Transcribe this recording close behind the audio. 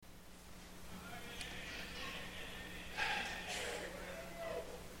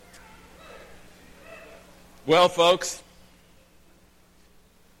Well, folks,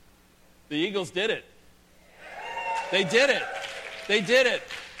 the Eagles did it. They did it. They did it.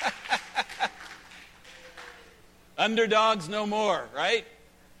 Underdogs no more, right?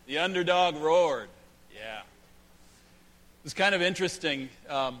 The underdog roared. Yeah. It was kind of interesting.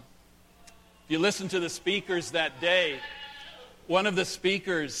 If you listen to the speakers that day, one of the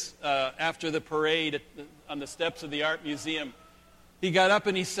speakers after the parade on the steps of the Art Museum, he got up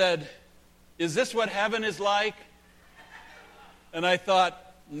and he said, "Is this what heaven is like?" And I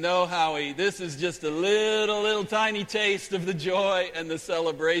thought, no, Howie, this is just a little tiny taste of the joy and the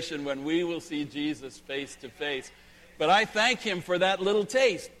celebration when we will see Jesus face to face. But I thank him for that little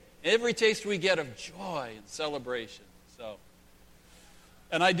taste. Every taste we get of joy and celebration.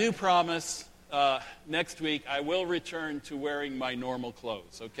 And I do promise next week I will return to wearing my normal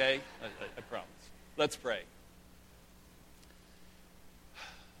clothes, okay? I promise. Let's pray.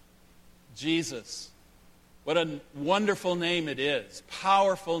 Jesus, what a wonderful name it is.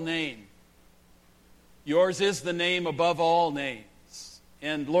 Powerful name. Yours is the name above all names.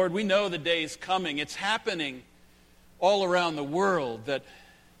 And Lord, we know the day is coming. It's happening all around the world that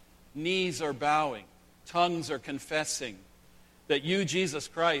knees are bowing, tongues are confessing that you, Jesus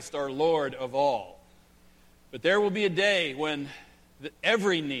Christ, are Lord of all. But there will be a day when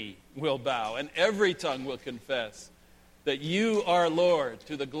every knee will bow and every tongue will confess that you are Lord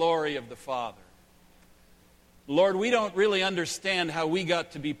to the glory of the Father. Lord, we don't really understand how we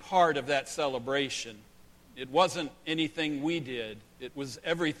got to be part of that celebration. It wasn't anything we did. It was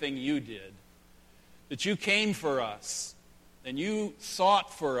everything you did. That you came for us, and you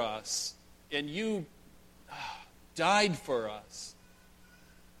sought for us, and you died for us,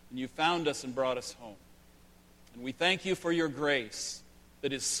 and you found us and brought us home. And we thank you for your grace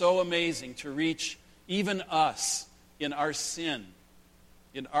that is so amazing to reach even us in our sin,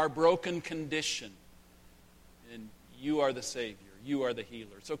 in our broken condition. And you are the Savior. You are the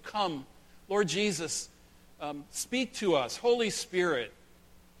healer. So come, Lord Jesus, speak to us. Holy Spirit,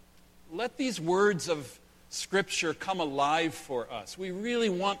 let these words of Scripture come alive for us. We really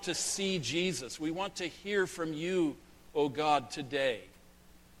want to see Jesus. We want to hear from you, O God, today.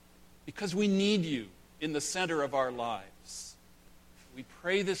 Because we need you in the center of our lives. We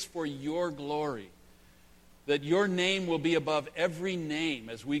pray this for your glory. That your name will be above every name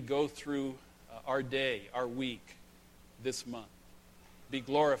as we go through our day, our week, this month. Be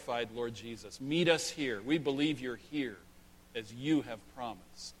glorified, Lord Jesus. Meet us here. We believe you're here as you have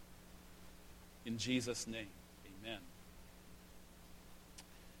promised. In Jesus' name, amen.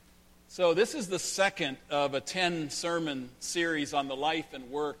 So this is the second of a 10-sermon series on the life and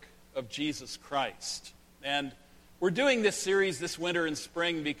work of Jesus Christ. And we're doing this series this winter and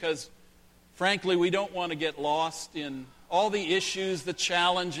spring because, frankly, we don't want to get lost in all the issues, the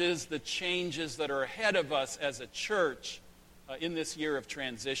challenges, the changes that are ahead of us as a church in this year of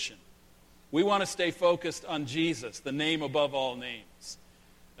transition. We want to stay focused on Jesus, the name above all names.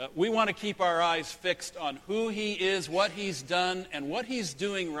 We want to keep our eyes fixed on who he is, what he's done, and what he's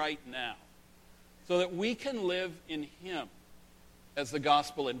doing right now, so that we can live in him as the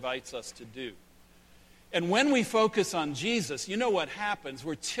gospel invites us to do. And when we focus on Jesus, you know what happens?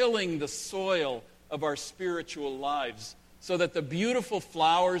 We're tilling the soil of our spiritual lives so that the beautiful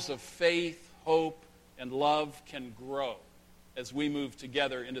flowers of faith, hope, and love can grow as we move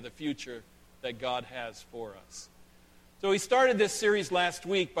together into the future that God has for us. So we started this series last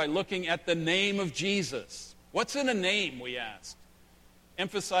week by looking at the name of Jesus. What's in a name, we asked,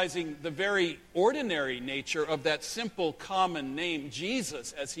 emphasizing the very ordinary nature of that simple, common name,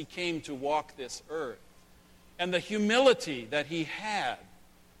 Jesus, as he came to walk this earth. And the humility that he had,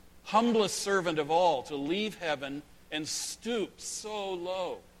 humblest servant of all, to leave heaven and stoop so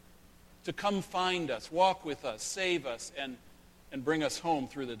low to come find us, walk with us, save us, and bring us home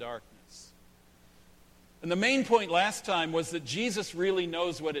through the darkness. And the main point last time was that Jesus really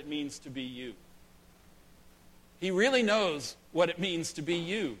knows what it means to be you. He really knows what it means to be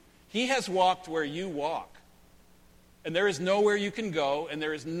you. He has walked where you walk. And there is nowhere you can go, and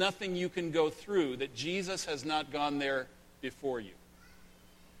there is nothing you can go through that Jesus has not gone there before you.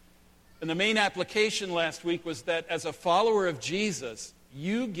 And the main application last week was that as a follower of Jesus,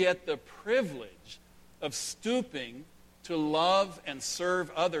 you get the privilege of stooping to love and serve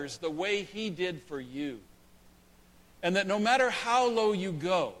others the way he did for you. And that no matter how low you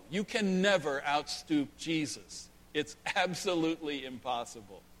go, you can never outstoop Jesus. It's absolutely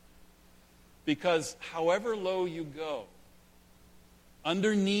impossible. Because however low you go,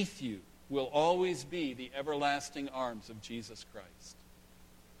 underneath you will always be the everlasting arms of Jesus Christ.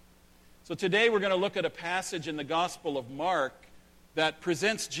 So today we're going to look at a passage in the Gospel of Mark that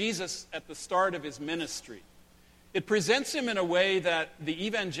presents Jesus at the start of his ministry. It presents him in a way that the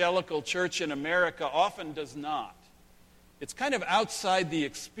evangelical church in America often does not. It's kind of outside the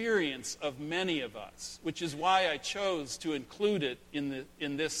experience of many of us, which is why I chose to include it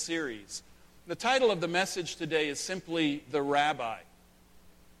in this series. The title of the message today is simply The Rabbi.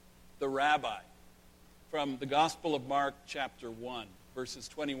 The Rabbi, from the Gospel of Mark, chapter 1, verses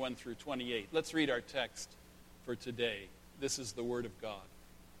 21 through 28. Let's read our text for today. This is the Word of God.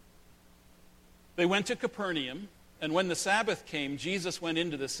 They went to Capernaum, and when the Sabbath came, Jesus went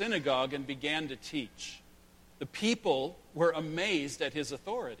into the synagogue and began to teach. The people were amazed at his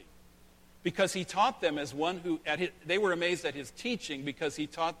authority, because he taught them as one who, they were amazed at his teaching because he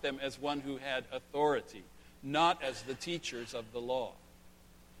taught them as one who had authority, not as the teachers of the law.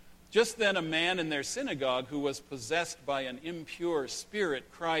 Just then a man in their synagogue who was possessed by an impure spirit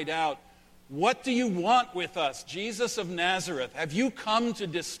cried out, "What do you want with us, Jesus of Nazareth? Have you come to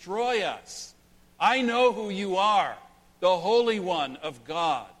destroy us? I know who you are, the Holy One of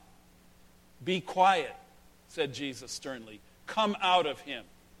God." "Be quiet," said Jesus sternly. "Come out of him."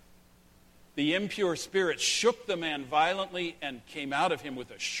 The impure spirit shook the man violently and came out of him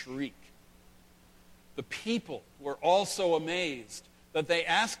with a shriek. The people were also amazed that they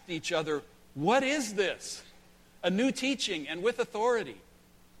asked each other, "What is this? A new teaching and with authority.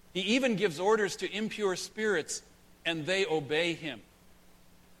 He even gives orders to impure spirits, and they obey him."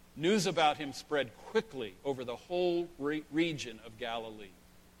 News about him spread quickly over the whole region of Galilee.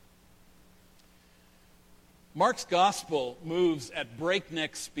 Mark's gospel moves at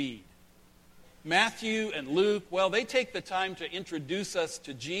breakneck speed. Matthew and Luke, well, they take the time to introduce us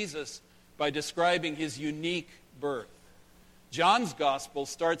to Jesus by describing his unique birth. John's gospel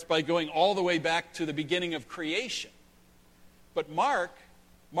starts by going all the way back to the beginning of creation. But Mark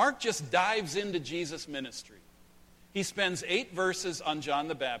just dives into Jesus' ministry. He spends 8 verses on John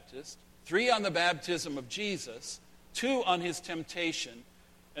the Baptist, 3 on the baptism of Jesus, 2 on his temptation,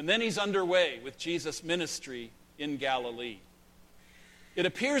 and then he's underway with Jesus' ministry in Galilee. It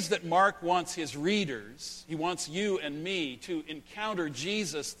appears that Mark wants his readers, he wants you and me, to encounter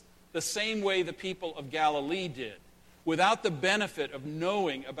Jesus the same way the people of Galilee did, without the benefit of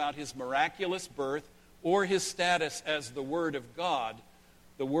knowing about his miraculous birth or his status as the Word of God,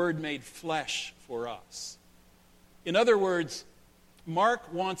 the Word made flesh for us. In other words,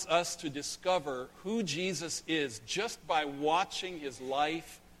 Mark wants us to discover who Jesus is just by watching his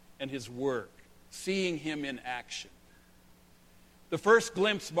life and his work, seeing him in action. The first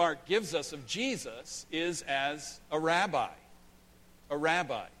glimpse Mark gives us of Jesus is as a rabbi. A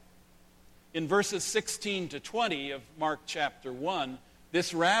rabbi. In verses 16 to 20 of Mark chapter 1,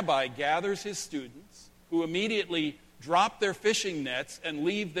 this rabbi gathers his students, who immediately drop their fishing nets and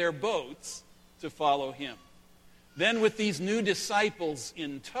leave their boats to follow him. Then, with these new disciples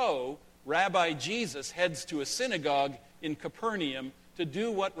in tow, Rabbi Jesus heads to a synagogue in Capernaum to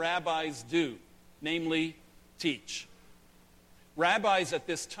do what rabbis do, namely, teach. Rabbis at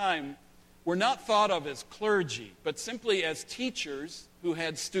this time were not thought of as clergy, but simply as teachers who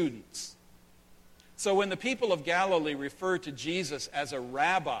had students. So when the people of Galilee refer to Jesus as a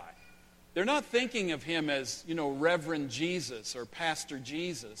rabbi, they're not thinking of him as, Reverend Jesus or Pastor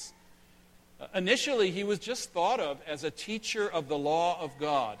Jesus. Initially, he was just thought of as a teacher of the law of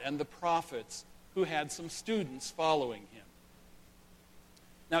God and the prophets who had some students following him.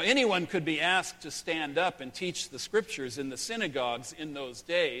 Now, anyone could be asked to stand up and teach the scriptures in the synagogues in those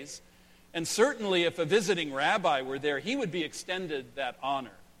days, and certainly if a visiting rabbi were there, he would be extended that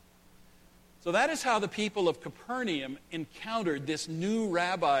honor. So that is how the people of Capernaum encountered this new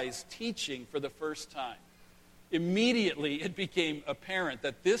rabbi's teaching for the first time. Immediately, it became apparent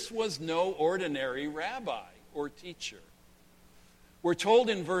that this was no ordinary rabbi or teacher. We're told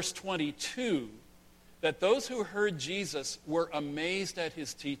in verse 22 that those who heard Jesus were amazed at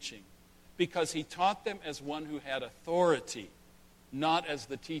his teaching because he taught them as one who had authority, not as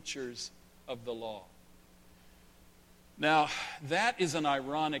the teachers of the law. Now, that is an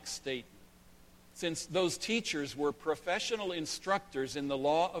ironic statement, since those teachers were professional instructors in the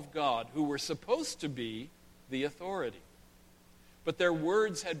law of God who were supposed to be the authority. But their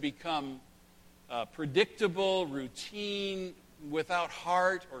words had become predictable, routine, without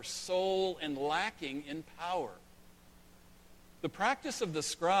heart or soul, and lacking in power. The practice of the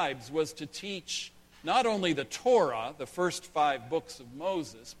scribes was to teach not only the Torah, the first 5 books of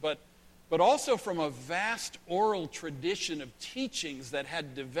Moses, but also from a vast oral tradition of teachings that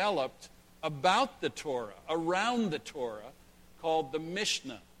had developed about the Torah, around the Torah, called the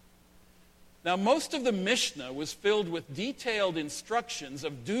Mishnah. Now, most of the Mishnah was filled with detailed instructions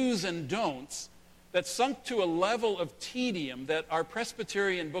of do's and don'ts that sunk to a level of tedium that our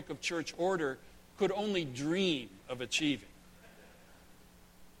Presbyterian Book of Church Order could only dream of achieving.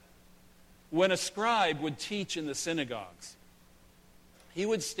 When a scribe would teach in the synagogues, he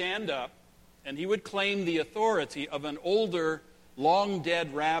would stand up and he would claim the authority of an older,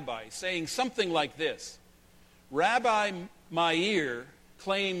 long-dead rabbi, saying something like this: Rabbi Meir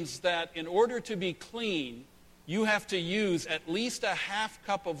claims that in order to be clean, you have to use at least a half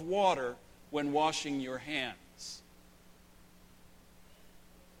cup of water when washing your hands.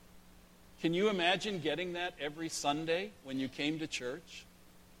 Can you imagine getting that every Sunday when you came to church?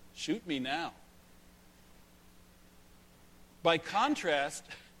 Shoot me now. By contrast,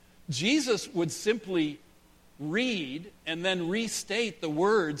 Jesus would simply read and then restate the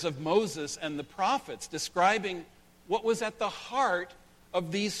words of Moses and the prophets, describing what was at the heart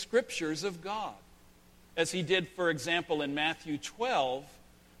of these scriptures of God. As he did, for example, in Matthew 12,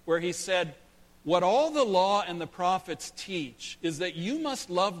 where he said, what all the law and the prophets teach is that you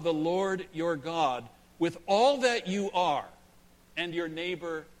must love the Lord your God with all that you are, and your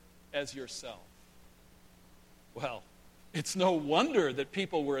neighbor as yourself. Well, it's no wonder that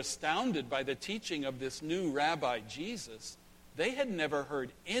people were astounded by the teaching of this new Rabbi Jesus. They had never heard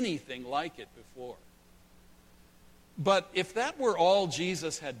anything like it before. But if that were all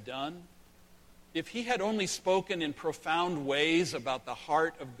Jesus had done, if he had only spoken in profound ways about the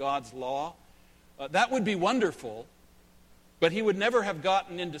heart of God's law, that would be wonderful, but he would never have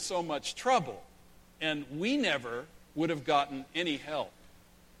gotten into so much trouble, and we never would have gotten any help.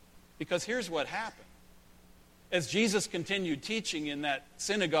 Because here's what happened. As Jesus continued teaching in that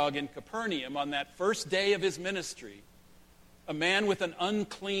synagogue in Capernaum on that first day of his ministry, a man with an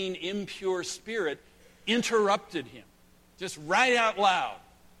unclean, impure spirit interrupted him, just right out loud.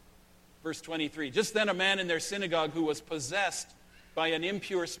 Verse 23, just then a man in their synagogue who was possessed by an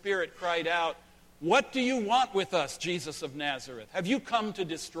impure spirit cried out, "What do you want with us, Jesus of Nazareth? Have you come to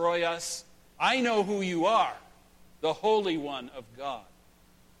destroy us? I know who you are, the Holy One of God."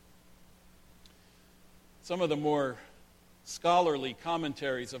 Some of the more scholarly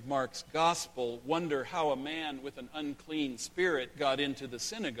commentaries of Mark's gospel wonder how a man with an unclean spirit got into the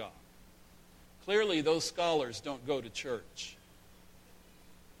synagogue. Clearly, those scholars don't go to church.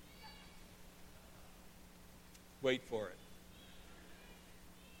 Wait for it.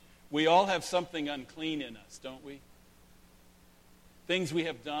 We all have something unclean in us, don't we? Things we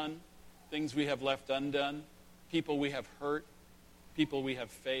have done, things we have left undone, people we have hurt, people we have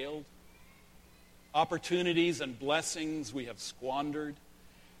failed, opportunities and blessings we have squandered.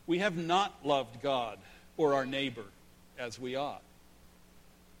 We have not loved God or our neighbor as we ought.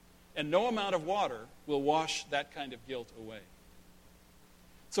 And no amount of water will wash that kind of guilt away.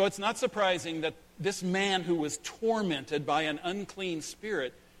 So it's not surprising that this man who was tormented by an unclean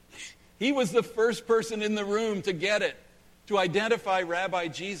spirit, he was the first person in the room to get it, to identify Rabbi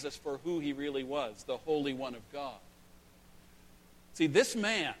Jesus for who he really was, the Holy One of God. See, this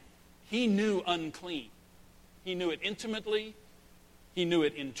man, he knew unclean. He knew it intimately, he knew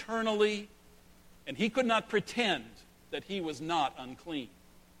it internally, and he could not pretend that he was not unclean.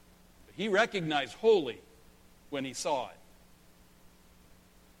 But he recognized holy when he saw it.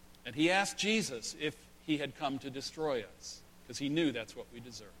 And he asked Jesus if he had come to destroy us, because he knew that's what we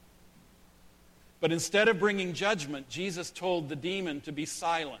deserve. But instead of bringing judgment, Jesus told the demon to be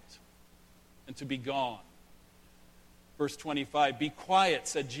silent and to be gone. Verse 25, "Be quiet,"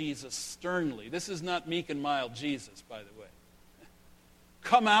 said Jesus sternly. This is not meek and mild Jesus, by the way.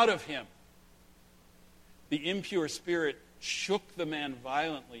 "Come out of him." The impure spirit shook the man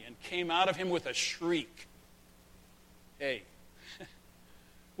violently and came out of him with a shriek. Hey,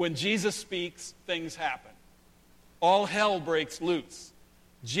 when Jesus speaks, things happen. All hell breaks loose.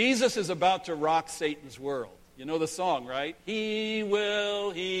 Jesus is about to rock Satan's world. You know the song, right? He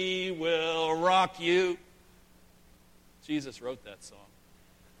will rock you. Jesus wrote that song.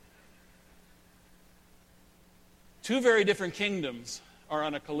 Two very different kingdoms are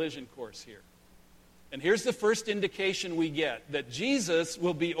on a collision course here. And here's the first indication we get that Jesus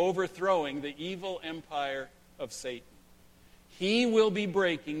will be overthrowing the evil empire of Satan. He will be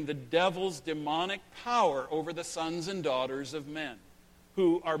breaking the devil's demonic power over the sons and daughters of men,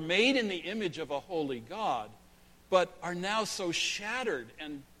 who are made in the image of a holy God, but are now so shattered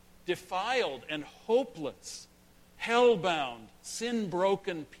and defiled and hopeless. Hell-bound,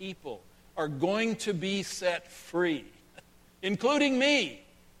 sin-broken people are going to be set free, including me,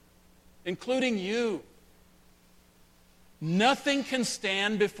 including you. Nothing can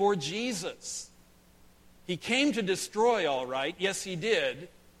stand before Jesus. He came to destroy, all right. Yes, he did.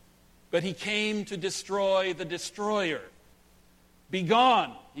 But he came to destroy the destroyer. Be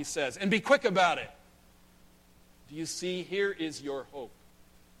gone, he says, and be quick about it. Do you see? Here is your hope.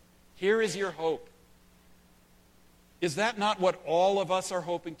 Here is your hope. Is that not what all of us are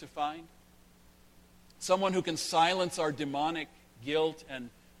hoping to find? Someone who can silence our demonic guilt and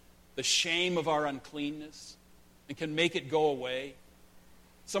the shame of our uncleanness and can make it go away.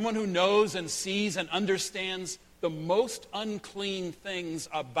 Someone who knows and sees and understands the most unclean things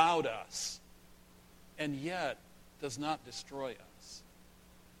about us and yet does not destroy us.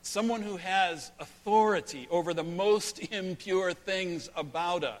 Someone who has authority over the most impure things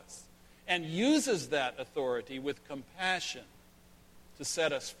about us and uses that authority with compassion to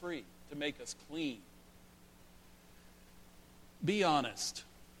set us free, to make us clean. Be honest.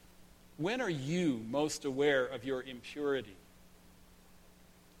 When are you most aware of your impurity?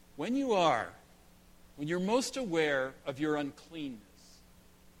 When you're most aware of your uncleanness,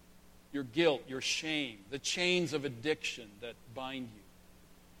 your guilt, your shame, the chains of addiction that bind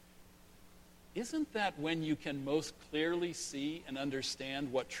you, isn't that when you can most clearly see and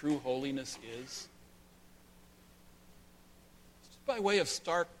understand what true holiness is? Just by way of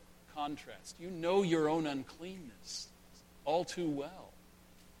stark contrast, you know your own uncleanness all too well.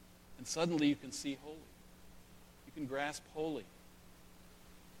 And suddenly you can see holy. You can grasp holy.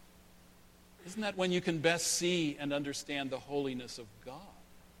 Isn't that when you can best see and understand the holiness of God?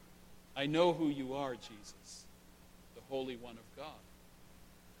 I know who you are, Jesus, the Holy One of God.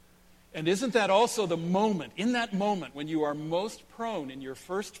 And isn't that also the moment, in that moment, when you are most prone in your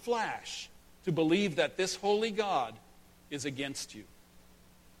first flash to believe that this holy God is against you?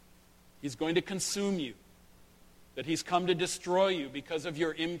 He's going to consume you, that he's come to destroy you because of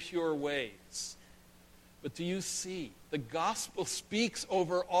your impure ways. But do you see? The gospel speaks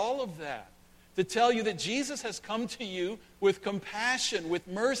over all of that to tell you that Jesus has come to you with compassion, with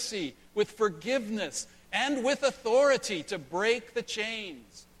mercy, with forgiveness, and with authority to break the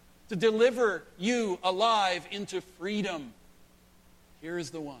chains, to deliver you alive into freedom. Here is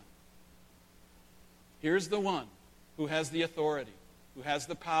the one. Here's the one who has the authority, who has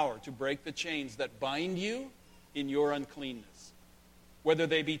the power to break the chains that bind you in your uncleanness. Whether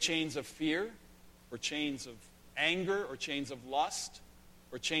they be chains of fear, or chains of anger, or chains of lust,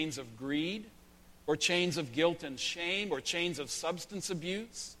 or chains of greed, or chains of guilt and shame, or chains of substance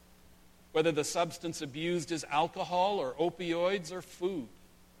abuse, whether the substance abused is alcohol or opioids or food.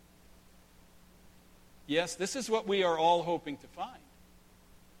 Yes, this is what we are all hoping to find.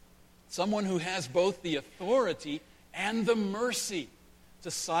 Someone who has both the authority and the mercy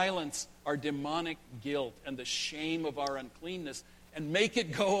to silence our demonic guilt and the shame of our uncleanness and make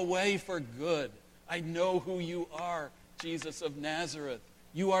it go away for good. I know who you are, Jesus of Nazareth.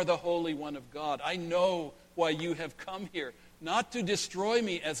 You are the Holy One of God. I know why you have come here, not to destroy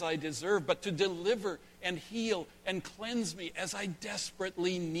me as I deserve, but to deliver and heal and cleanse me as I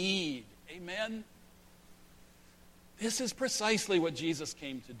desperately need. Amen? This is precisely what Jesus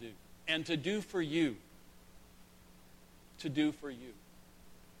came to do, and to do for you. To do for you.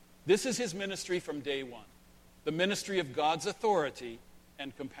 This is his ministry from day one, the ministry of God's authority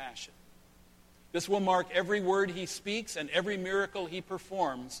and compassion. This will mark every word he speaks and every miracle he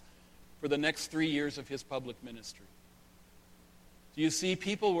performs for the next 3 years of his public ministry. Do you see?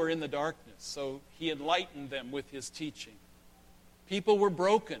 People were in the darkness, so he enlightened them with his teaching. People were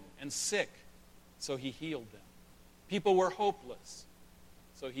broken and sick, so he healed them. People were hopeless,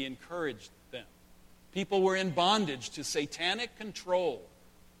 so he encouraged them. People were in bondage to satanic control,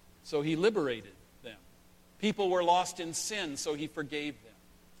 so he liberated them. People were lost in sin, so he forgave them.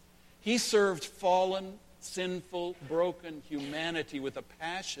 He served fallen, sinful, broken humanity with a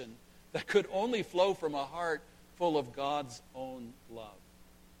passion that could only flow from a heart full of God's own love.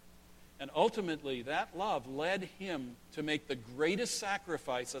 And ultimately, that love led him to make the greatest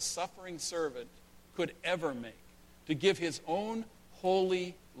sacrifice a suffering servant could ever make, to give his own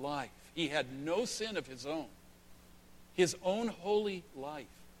holy life. He had no sin of his own holy life.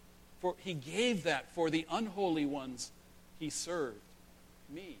 For he gave that for the unholy ones he served,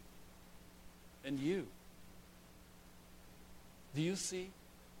 me and you. Do you see?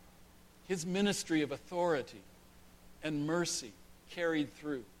 His ministry of authority and mercy carried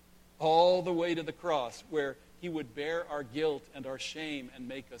through all the way to the cross, where he would bear our guilt and our shame and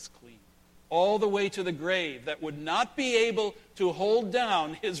make us clean. All the way to the grave that would not be able to hold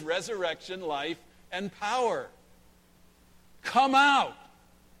down his resurrection life and power. Come out,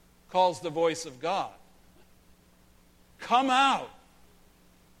 calls the voice of God. Come out.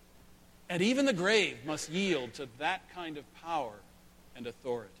 And even the grave must yield to that kind of power and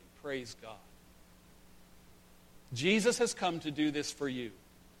authority. Praise God. Jesus has come to do this for you,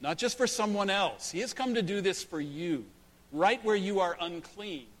 not just for someone else. He has come to do this for you, right where you are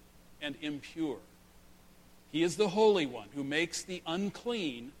unclean and impure. He is the Holy One who makes the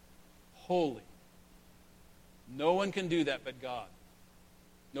unclean holy. No one can do that but God.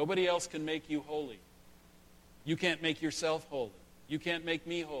 Nobody else can make you holy. You can't make yourself holy. You can't make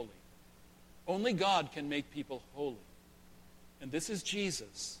me holy. Only God can make people holy. And this is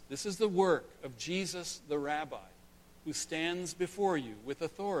Jesus. This is the work of Jesus the Rabbi, who stands before you with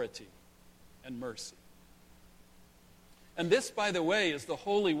authority and mercy. And this, by the way, is the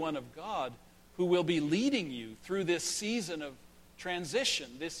Holy One of God who will be leading you through this season of transition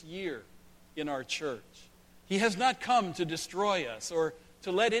this year in our church. He has not come to destroy us or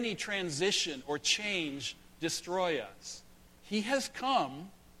to let any transition or change destroy us. He has come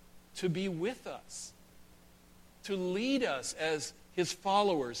to be with us, to lead us as his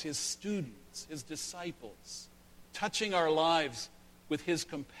followers, his students, his disciples, touching our lives with his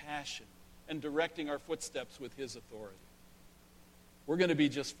compassion and directing our footsteps with his authority. We're going to be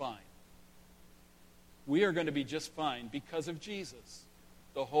just fine. We are going to be just fine because of Jesus,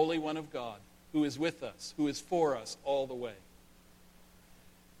 the Holy One of God, who is with us, who is for us all the way.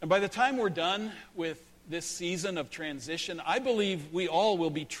 And by the time we're done with this season of transition, I believe we all will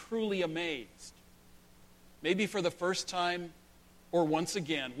be truly amazed. Maybe for the first time or once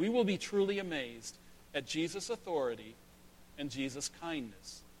again, we will be truly amazed at Jesus' authority and Jesus'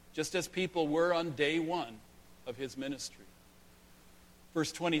 kindness, just as people were on day one of his ministry.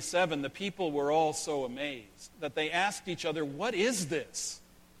 Verse 27, the people were all so amazed that they asked each other, "What is this?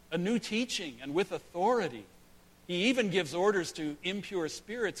 A new teaching and with authority." He even gives orders to impure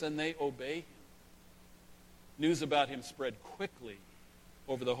spirits and they obey him. News about him spread quickly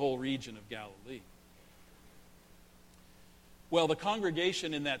over the whole region of Galilee. Well, the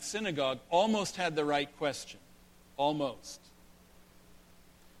congregation in that synagogue almost had the right question. Almost.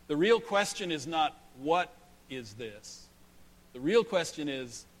 The real question is not, what is this? The real question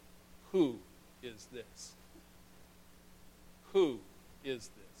is, who is this? Who is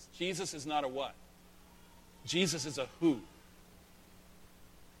this? Jesus is not a what. Jesus is a who.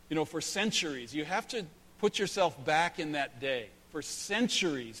 You know, for centuries, you have to put yourself back in that day. For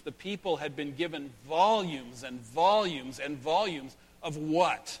centuries, the people had been given volumes and volumes and volumes of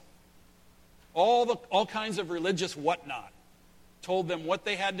what? All kinds of religious whatnot. Told them what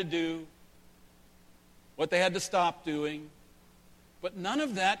they had to do, what they had to stop doing. But none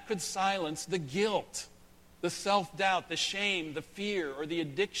of that could silence the guilt, the self-doubt, the shame, the fear, or the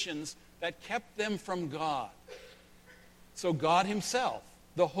addictions that kept them from God. So God himself,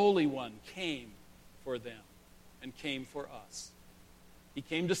 the Holy One, came for them and came for us. He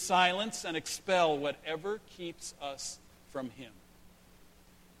came to silence and expel whatever keeps us from him.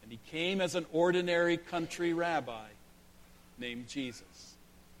 And he came as an ordinary country rabbi named Jesus.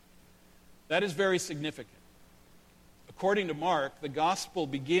 That is very significant. According to Mark, the gospel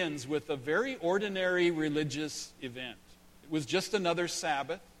begins with a very ordinary religious event. It was just another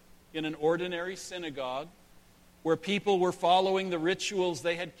Sabbath in an ordinary synagogue where people were following the rituals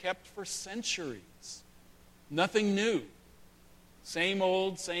they had kept for centuries. Nothing new. Same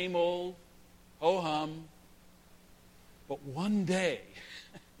old, ho-hum. But one day,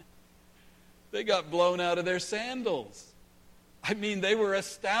 they got blown out of their sandals. I mean, they were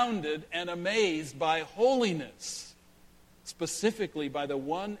astounded and amazed by holiness, specifically by the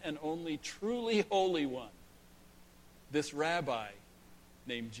one and only truly holy one, this rabbi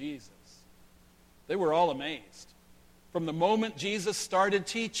named Jesus. They were all amazed. From the moment Jesus started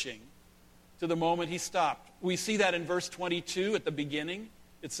teaching to the moment he stopped. We see that in verse 22 at the beginning.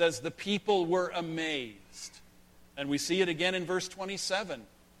 It says the people were amazed. And we see it again in verse 27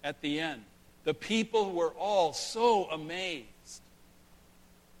 at the end. The people were all so amazed.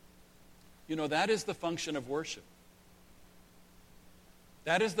 You know, that is the function of worship.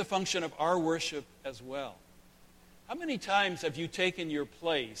 That is the function of our worship as well. How many times have you taken your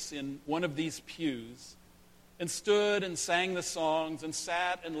place in one of these pews and stood and sang the songs and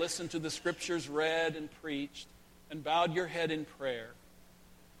sat and listened to the scriptures read and preached and bowed your head in prayer?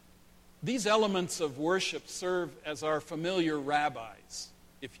 These elements of worship serve as our familiar rabbis,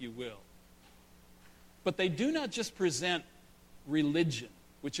 if you will. But they do not just present religion,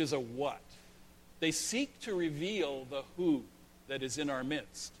 which is a what. They seek to reveal the who that is in our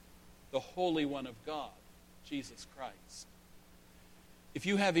midst, the Holy One of God, Jesus Christ. If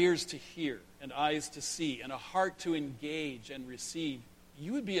you have ears to hear and eyes to see and a heart to engage and receive,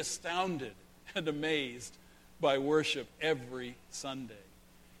 you would be astounded and amazed by worship every Sunday.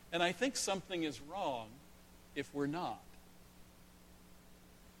 And I think something is wrong if we're not.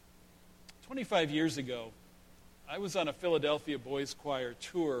 25 years ago, I was on a Philadelphia Boys Choir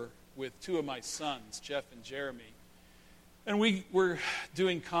tour with two of my sons, Jeff and Jeremy. And we were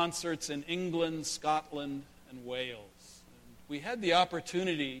doing concerts in England, Scotland, and Wales. And we had the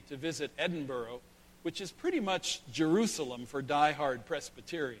opportunity to visit Edinburgh which is pretty much Jerusalem for die-hard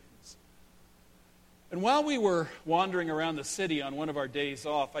Presbyterians. And while we were wandering around the city on one of our days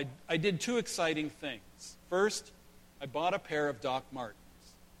off, I did two exciting things. First, I bought a pair of Doc Martens.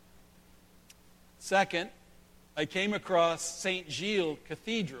 Second, I came across St. Gilles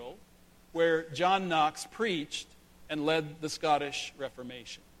Cathedral, where John Knox preached and led the Scottish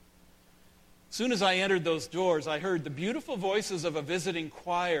Reformation. As soon as I entered those doors, I heard the beautiful voices of a visiting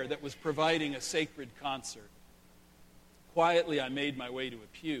choir that was providing a sacred concert. Quietly, I made my way to a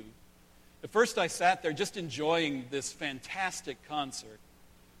pew. At first, I sat there just enjoying this fantastic concert.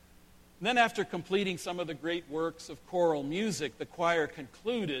 And then, after completing some of the great works of choral music, the choir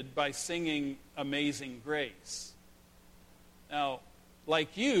concluded by singing Amazing Grace. Now,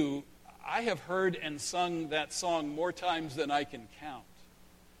 like you, I have heard and sung that song more times than I can count.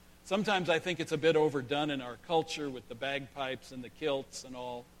 Sometimes I think it's a bit overdone in our culture with the bagpipes and the kilts and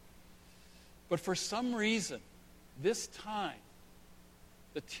all. But for some reason, this time,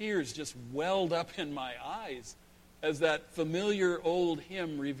 the tears just welled up in my eyes as that familiar old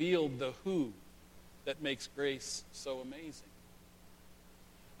hymn revealed the who that makes grace so amazing.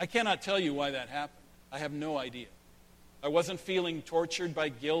 I cannot tell you why that happened. I have no idea. I wasn't feeling tortured by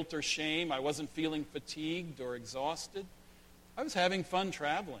guilt or shame. I wasn't feeling fatigued or exhausted. I was having fun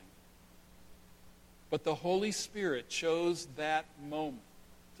traveling. But the Holy Spirit chose that moment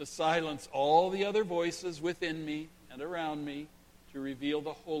to silence all the other voices within me and around me to reveal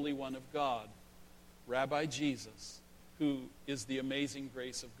the Holy One of God, Rabbi Jesus, who is the amazing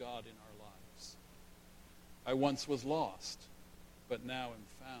grace of God in our lives. I once was lost, but now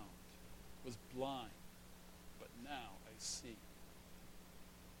am found, was blind, but now I see.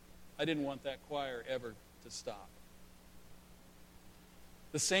 I didn't want that choir ever to stop.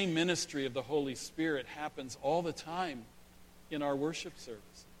 The same ministry of the Holy Spirit happens all the time in our worship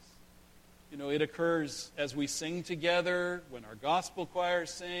services. You know, it occurs as we sing together, when our gospel choir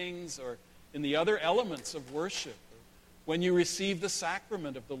sings, or in the other elements of worship, or when you receive the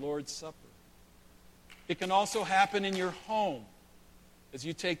sacrament of the Lord's Supper. It can also happen in your home as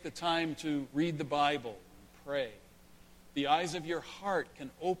you take the time to read the Bible and pray. The eyes of your heart can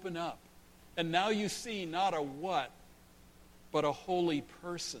open up, and now you see not a what, but a holy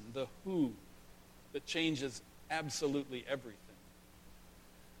person, the who, that changes absolutely everything.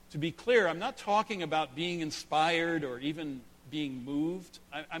 To be clear, I'm not talking about being inspired or even being moved.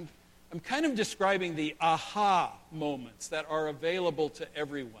 I'm kind of describing the aha moments that are available to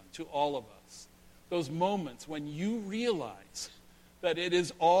everyone, to all of us. Those moments when you realize that it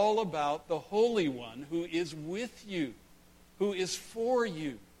is all about the Holy One who is with you, who is for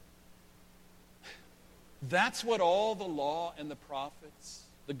you. That's what all the law and the prophets,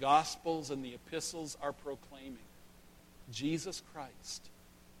 the Gospels and the epistles are proclaiming. Jesus Christ.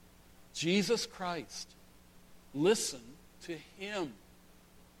 Jesus Christ. Listen to Him.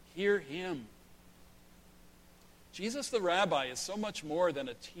 Hear Him. Jesus the Rabbi is so much more than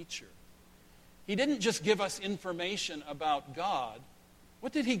a teacher. He didn't just give us information about God.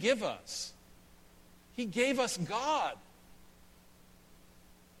 What did He give us? He gave us God.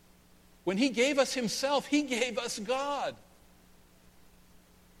 When He gave us Himself, He gave us God.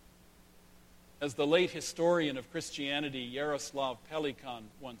 As the late historian of Christianity, Yaroslav Pelikan,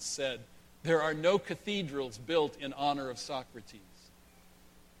 once said, there are no cathedrals built in honor of Socrates.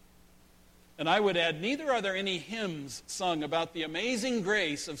 And I would add, neither are there any hymns sung about the amazing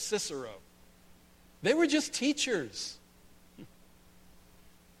grace of Cicero. They were just teachers.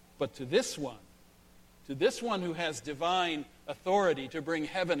 But to this one who has divine authority to bring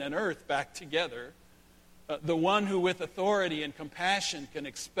heaven and earth back together, the one who with authority and compassion can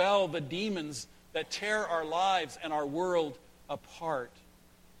expel the demons that tear our lives and our world apart,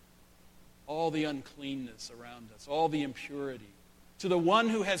 all the uncleanness around us, all the impurity, to the one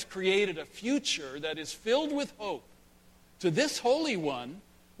who has created a future that is filled with hope, to this Holy One,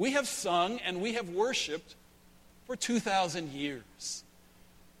 we have sung and we have worshiped for 2,000 years.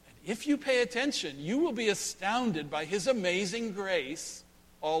 And if you pay attention, you will be astounded by His amazing grace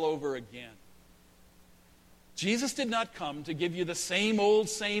all over again. Jesus did not come to give you the same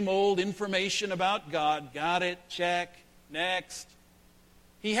old information about God. Got it, check, next.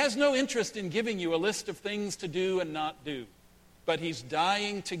 He has no interest in giving you a list of things to do and not do. But He's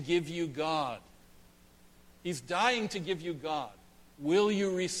dying to give you God. He's dying to give you God. Will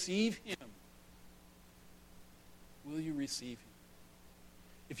you receive Him? Will you receive Him?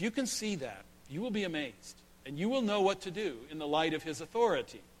 If you can see that, you will be amazed. And you will know what to do in the light of His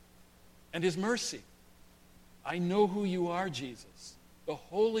authority and His mercy. I know who you are, Jesus, the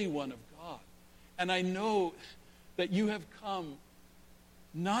Holy One of God. And I know that you have come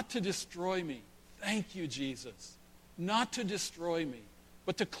not to destroy me. Thank you, Jesus, not to destroy me,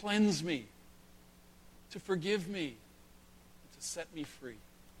 but to cleanse me, to forgive me, to set me free.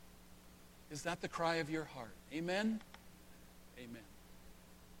 Is that the cry of your heart? Amen? Amen.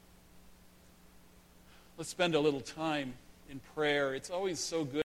 Let's spend a little time in prayer. It's always so good